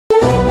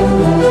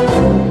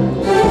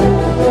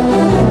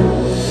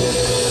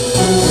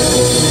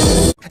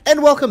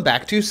and welcome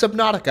back to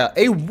Subnautica,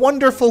 a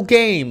wonderful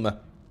game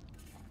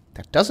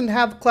that doesn't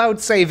have cloud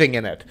saving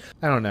in it.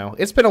 I don't know.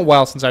 It's been a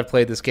while since I've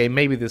played this game.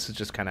 Maybe this is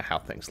just kind of how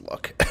things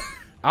look.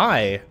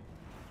 I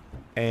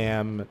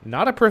am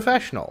not a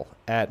professional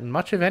at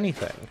much of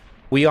anything.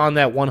 We on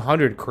that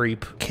 100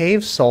 creep.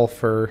 Cave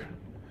sulfur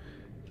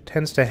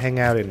tends to hang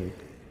out in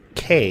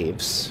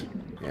caves.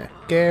 Yeah.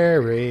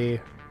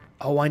 Gary.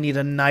 Oh, I need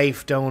a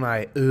knife, don't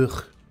I?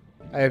 Ugh.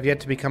 I have yet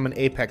to become an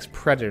apex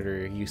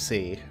predator, you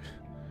see.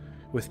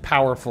 With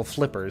powerful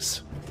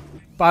flippers.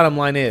 Bottom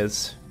line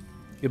is,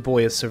 your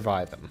boy is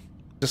surviving.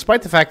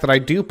 Despite the fact that I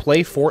do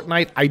play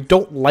Fortnite, I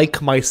don't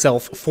like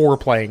myself for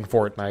playing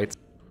Fortnite.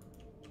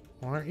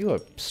 Well, aren't you a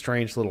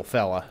strange little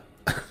fella?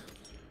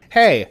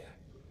 Hey,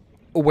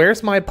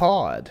 where's my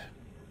pod?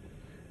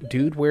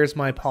 Dude, where's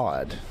my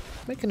pod?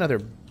 Make another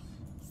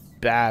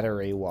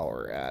battery while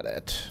we're at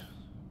it.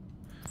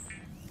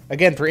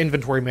 Again, for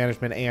inventory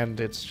management, and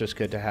it's just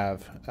good to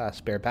have a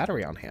spare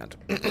battery on hand.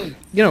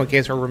 You know, in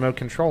case our remote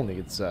control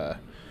needs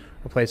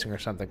replacing or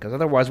something, because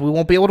otherwise we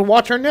won't be able to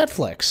watch our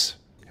Netflix.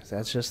 Because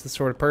that's just the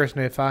sort of person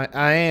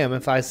I am.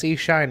 If I see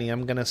shiny,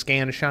 I'm going to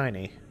scan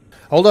shiny.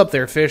 Hold up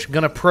there, fish.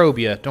 Gonna probe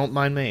you. Don't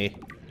mind me.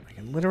 I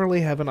can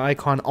literally have an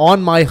icon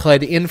on my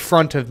HUD in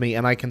front of me,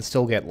 and I can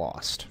still get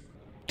lost.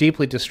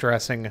 Deeply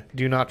distressing.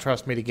 Do not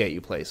trust me to get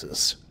you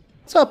places.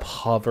 What's up,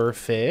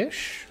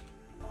 hoverfish?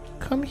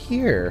 Come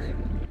here.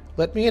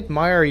 Let me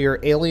admire your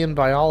alien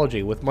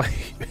biology with my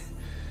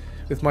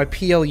with my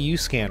PLU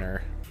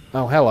scanner.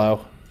 Oh,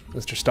 hello,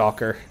 Mr.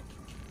 Stalker.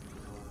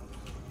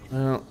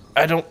 Well,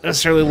 I don't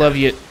necessarily love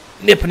you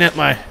nipping at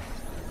my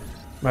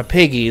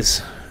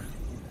piggies,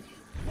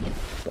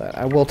 but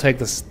I will take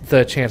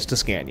the chance to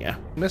scan you.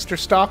 Mr.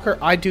 Stalker,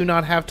 I do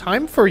not have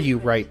time for you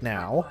right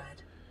now.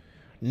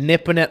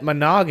 Nipping at my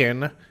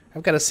noggin.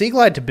 I've got a sea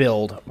glide to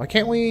build. Why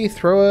can't we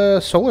throw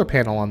a solar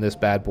panel on this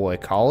bad boy?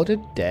 Call it a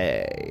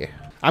day.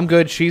 I'm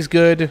good, she's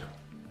good,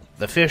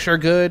 the fish are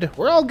good,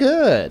 we're all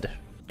good.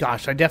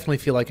 Gosh, I definitely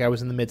feel like I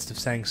was in the midst of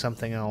saying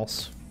something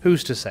else.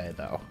 Who's to say,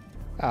 though?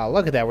 Oh,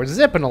 look at that, we're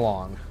zipping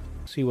along.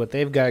 See what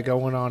they've got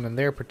going on in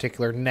their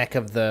particular neck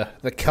of the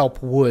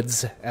kelp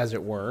woods, as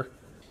it were.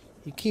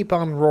 You keep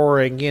on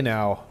roaring, you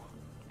know,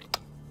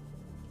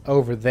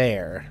 over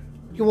there.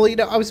 Well, you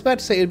know, I was about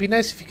to say, it'd be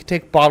nice if you could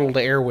take bottled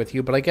air with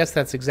you, but I guess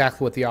that's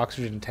exactly what the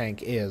oxygen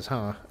tank is,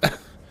 huh? Kind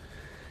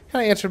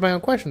of answered my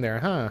own question there,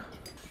 huh?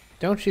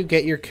 Don't you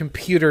get your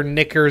computer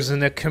knickers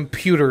in a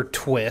computer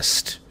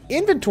twist.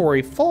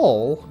 Inventory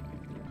full?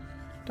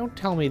 Don't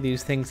tell me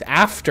these things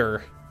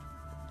after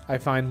I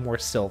find more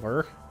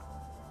silver.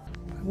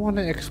 I want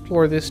to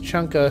explore this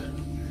chunk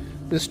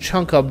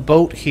of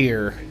boat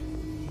here.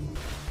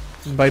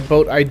 And by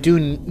boat, I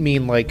do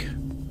mean like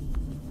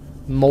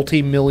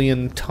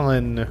multi-million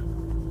ton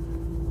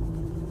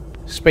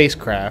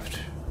spacecraft.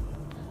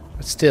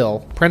 But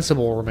still,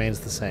 principle remains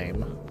the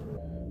same.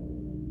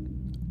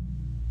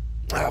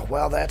 Oh,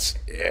 well, that's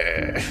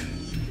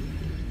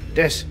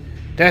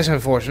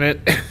unfortunate.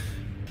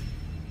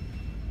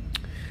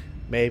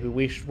 Maybe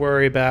we should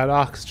worry about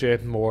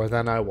oxygen more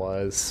than I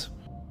was.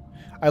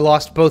 I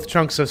lost both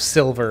chunks of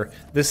silver.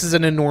 This is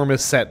an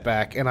enormous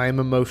setback, and I am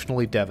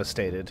emotionally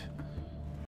devastated.